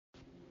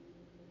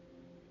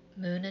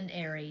Moon in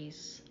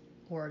Aries,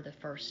 or the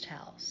first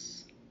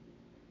house.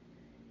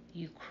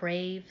 You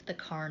crave the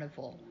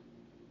carnival.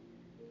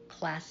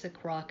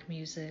 Classic rock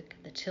music,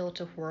 the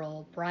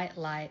tilt-a-whirl, bright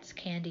lights,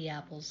 candy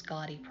apples,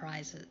 gaudy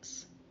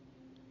prizes.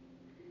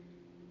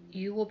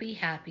 You will be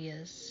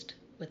happiest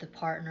with a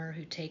partner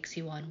who takes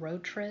you on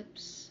road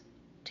trips,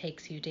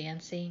 takes you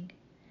dancing,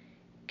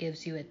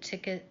 gives you a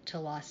ticket to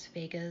Las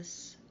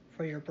Vegas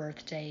for your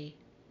birthday,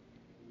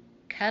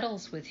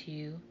 cuddles with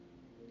you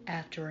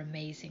after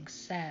amazing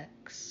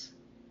sex,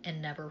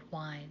 and never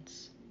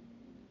whines.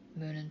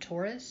 Moon in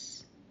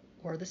Taurus,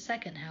 or the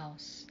second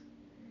house.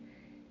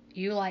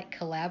 You like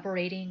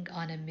collaborating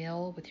on a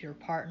meal with your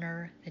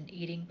partner than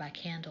eating by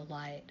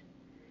candlelight.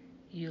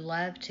 You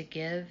love to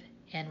give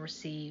and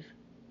receive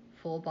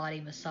full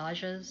body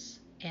massages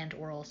and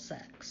oral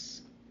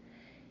sex.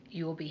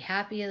 You will be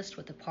happiest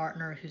with a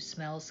partner who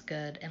smells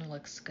good and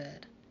looks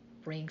good,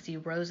 brings you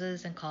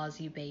roses and calls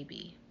you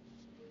baby.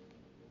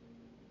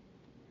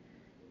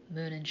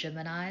 Moon in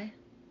Gemini,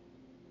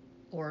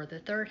 or the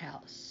third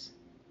house.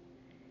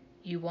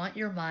 You want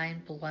your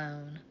mind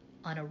blown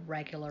on a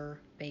regular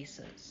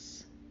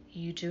basis.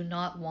 You do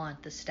not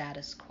want the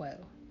status quo.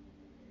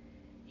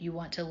 You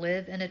want to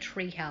live in a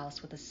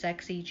treehouse with a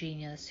sexy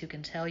genius who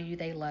can tell you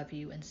they love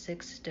you in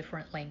 6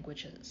 different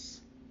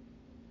languages.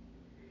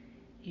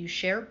 You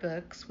share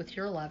books with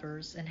your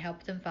lovers and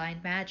help them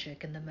find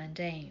magic in the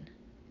mundane.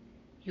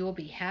 You will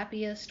be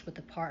happiest with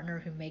a partner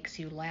who makes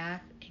you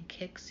laugh and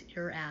kicks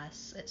your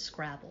ass at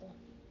Scrabble.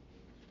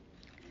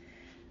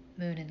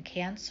 Moon in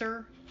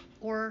Cancer,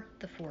 or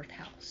the fourth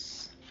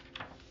house.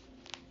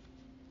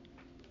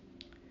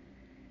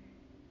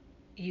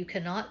 You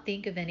cannot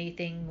think of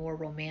anything more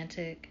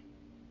romantic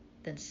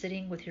than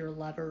sitting with your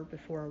lover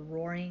before a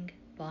roaring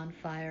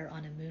bonfire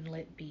on a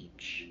moonlit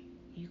beach.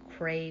 You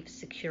crave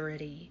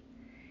security.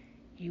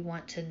 You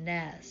want to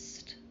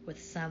nest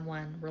with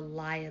someone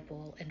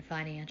reliable and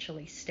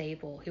financially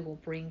stable who will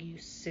bring you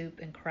soup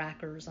and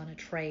crackers on a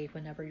tray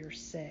whenever you're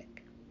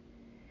sick.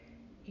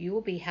 You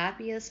will be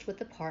happiest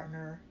with a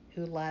partner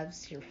who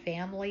loves your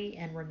family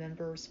and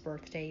remembers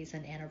birthdays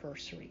and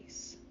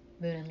anniversaries.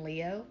 Moon in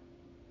Leo,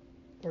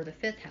 or the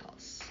fifth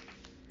house.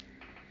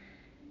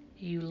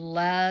 You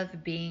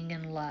love being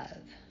in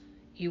love.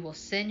 You will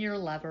send your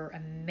lover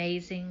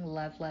amazing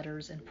love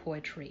letters and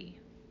poetry.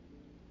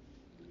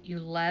 You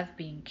love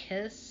being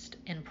kissed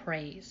and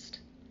praised.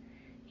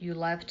 You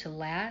love to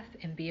laugh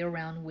and be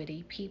around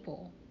witty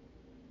people.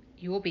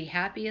 You will be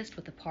happiest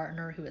with a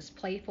partner who is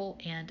playful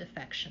and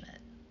affectionate.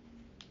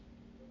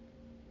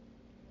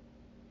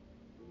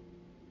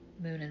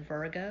 Moon in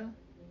Virgo,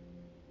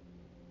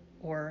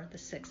 or the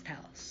sixth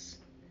house.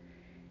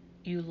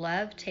 You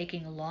love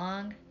taking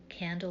long,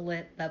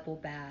 candlelit bubble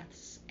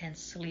baths and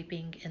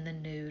sleeping in the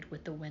nude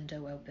with the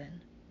window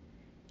open.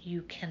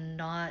 You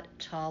cannot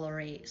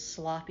tolerate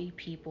sloppy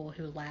people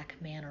who lack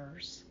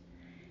manners.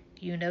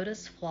 You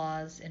notice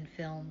flaws in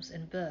films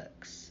and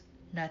books.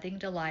 Nothing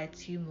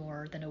delights you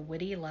more than a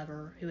witty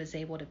lover who is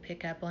able to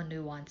pick up on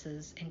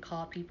nuances and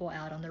call people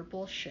out on their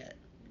bullshit.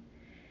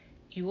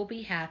 You will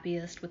be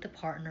happiest with a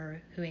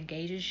partner who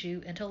engages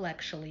you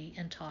intellectually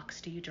and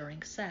talks to you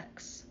during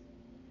sex.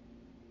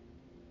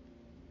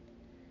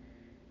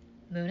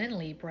 Moon in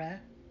Libra,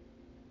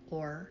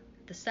 or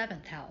the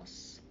seventh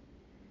house.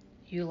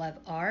 You love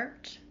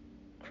art,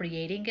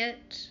 creating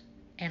it,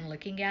 and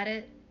looking at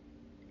it,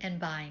 and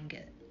buying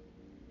it.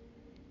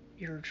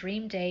 Your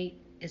dream date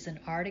is an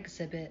art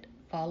exhibit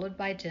followed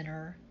by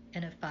dinner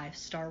in a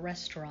 5-star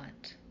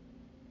restaurant.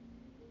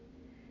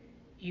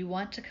 You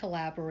want to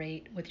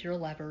collaborate with your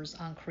lovers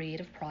on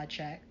creative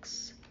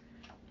projects,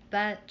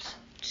 but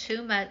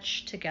too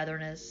much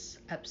togetherness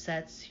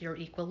upsets your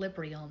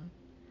equilibrium.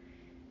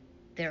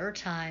 There are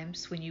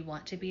times when you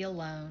want to be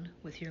alone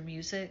with your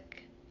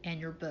music and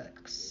your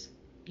books.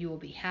 You will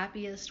be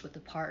happiest with a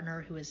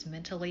partner who is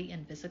mentally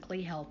and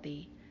physically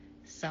healthy,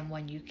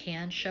 someone you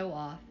can show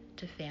off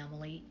to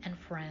family and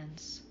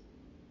friends.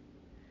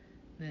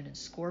 Moon in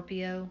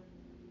Scorpio,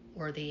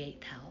 or the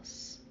 8th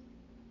house.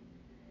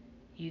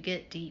 You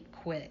get deep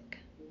quick.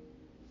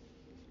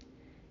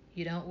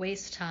 You don't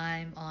waste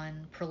time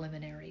on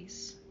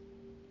preliminaries.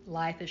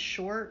 Life is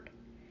short,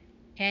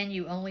 and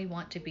you only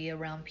want to be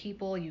around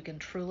people you can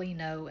truly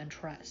know and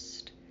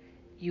trust.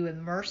 You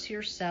immerse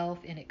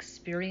yourself in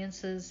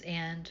experiences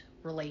and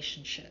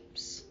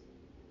relationships.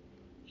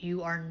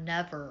 You are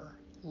never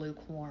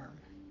lukewarm.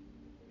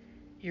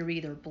 You're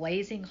either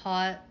blazing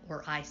hot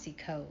or icy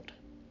cold.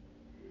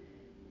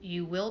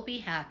 You will be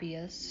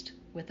happiest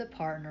with a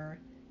partner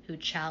who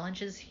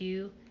challenges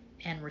you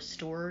and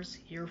restores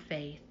your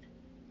faith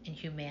in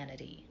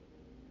humanity.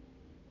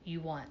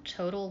 You want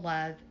total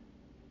love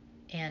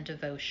and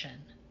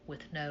devotion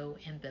with no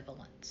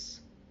ambivalence.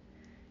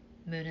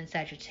 Moon in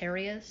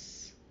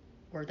Sagittarius,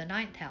 or the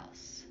 9th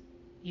house.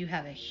 You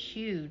have a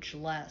huge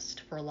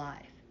lust for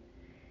life.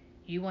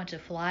 You want to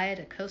fly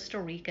to Costa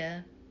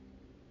Rica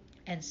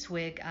and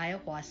swig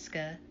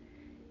ayahuasca,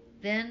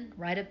 then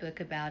write a book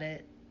about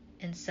it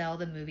and sell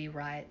the movie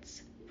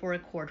rights for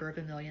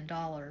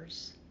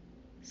 $250,000.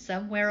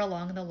 Somewhere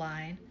along the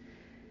line,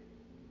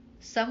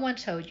 someone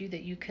told you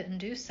that you couldn't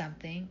do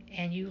something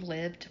and you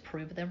lived to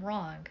prove them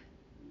wrong.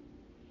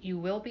 You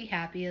will be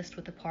happiest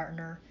with a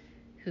partner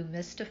who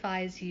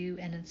mystifies you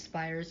and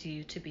inspires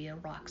you to be a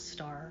rock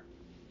star.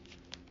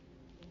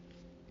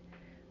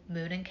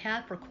 Moon in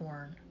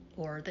Capricorn,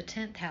 or the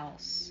 10th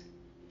house.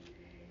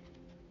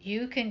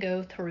 You can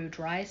go through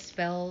dry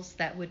spells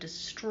that would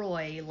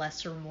destroy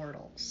lesser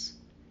mortals.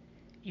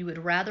 You would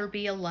rather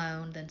be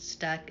alone than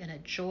stuck in a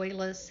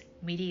joyless,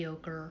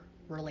 mediocre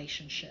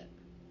relationship.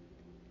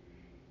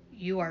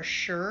 You are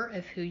sure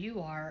of who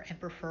you are and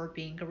prefer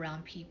being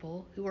around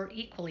people who are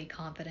equally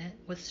confident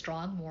with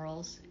strong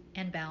morals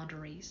and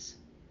boundaries.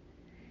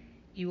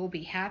 You will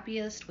be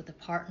happiest with a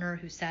partner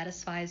who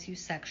satisfies you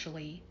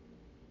sexually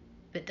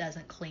but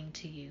doesn't cling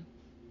to you.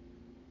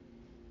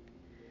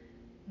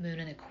 Moon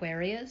in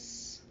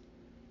Aquarius,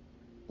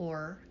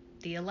 or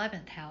the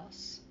 11th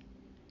house.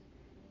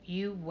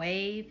 You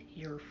wave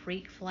your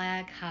freak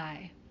flag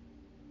high.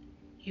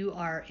 You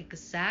are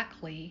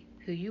exactly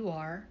who you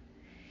are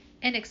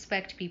and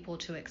expect people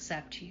to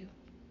accept you.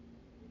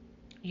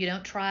 You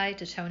don't try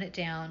to tone it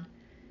down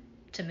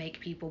to make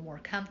people more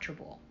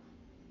comfortable.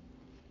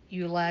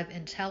 You love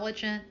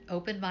intelligent,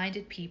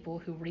 open-minded people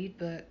who read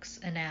books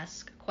and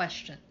ask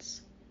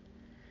questions.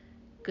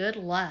 Good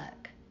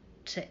luck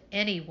to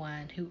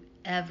anyone who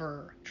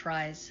ever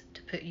tries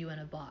to put you in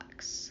a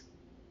box.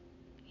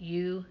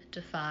 You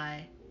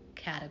defy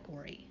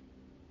category.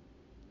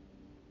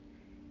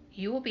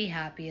 You will be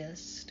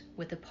happiest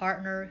with a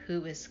partner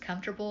who is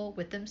comfortable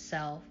with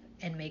himself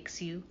and makes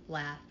you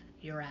laugh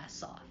your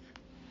ass off.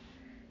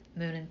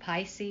 Moon in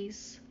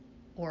Pisces,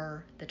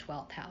 or the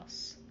 12th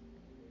house.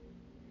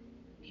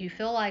 You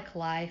feel like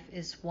life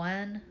is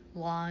one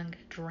long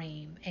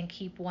dream and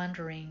keep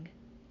wondering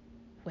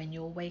when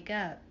you'll wake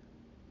up.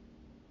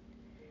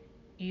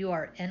 You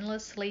are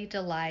endlessly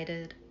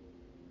delighted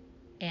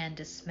and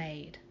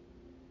dismayed.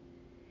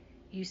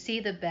 You see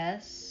the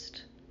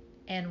best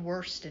and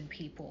worst in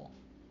people.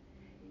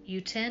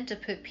 You tend to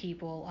put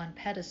people on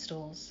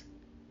pedestals,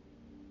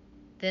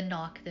 then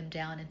knock them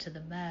down into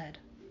the mud.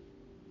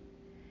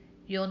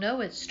 You'll know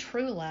it's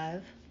true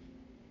love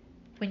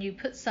when you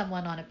put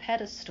someone on a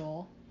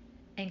pedestal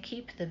and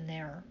keep them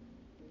there.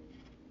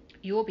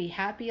 You will be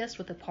happiest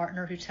with a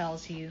partner who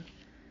tells you,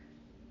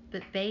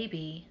 "But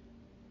baby,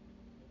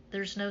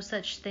 there's no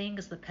such thing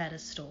as the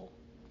pedestal.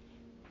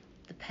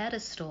 The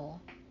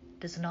pedestal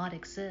does not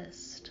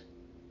exist."